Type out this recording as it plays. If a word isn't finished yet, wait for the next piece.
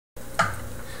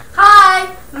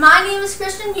My name is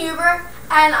Christian Huber,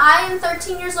 and I am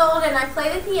 13 years old, and I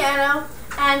play the piano.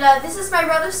 And this is my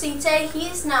brother Sitay.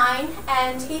 He's 9,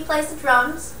 and he plays the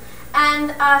drums.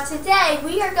 And today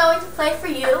we are going to play for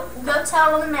you, Go Tell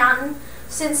It on the Mountain,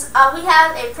 since we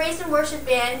have a praise and worship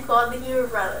band called the Huber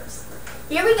Brothers.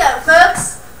 Here we go,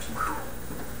 folks.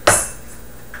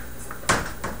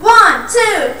 1,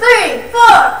 2, 3,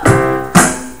 4.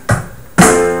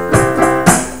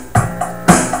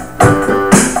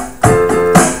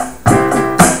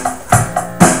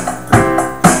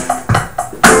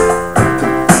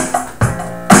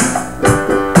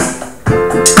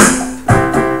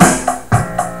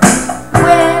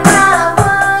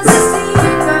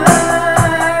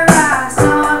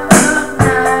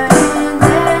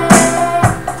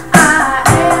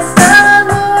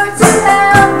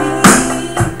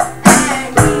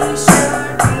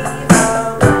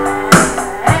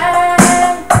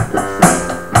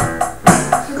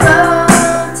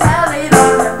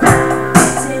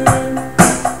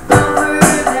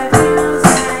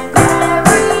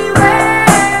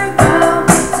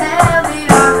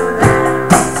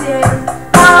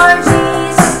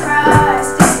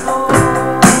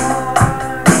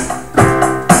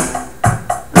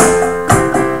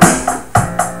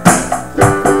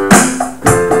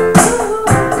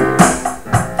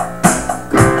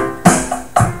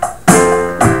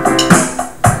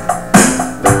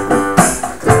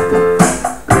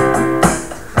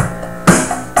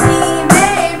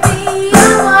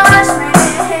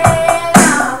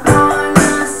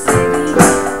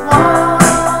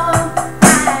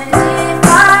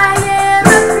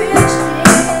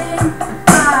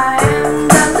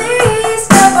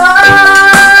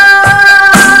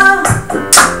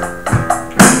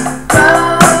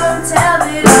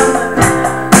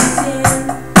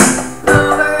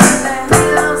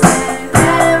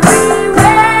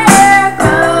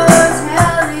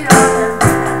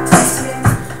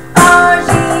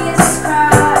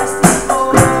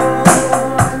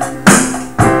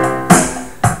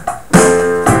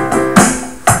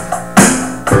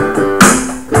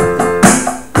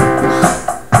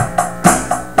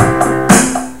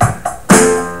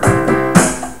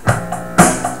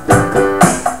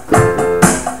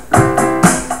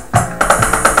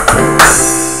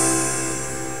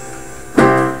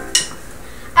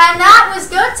 And that was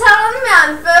Go Tell It on the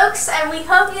Mountain, folks, and we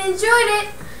hope you enjoyed it.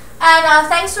 And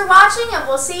thanks for watching, and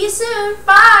we'll see you soon.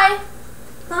 Bye.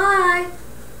 Bye.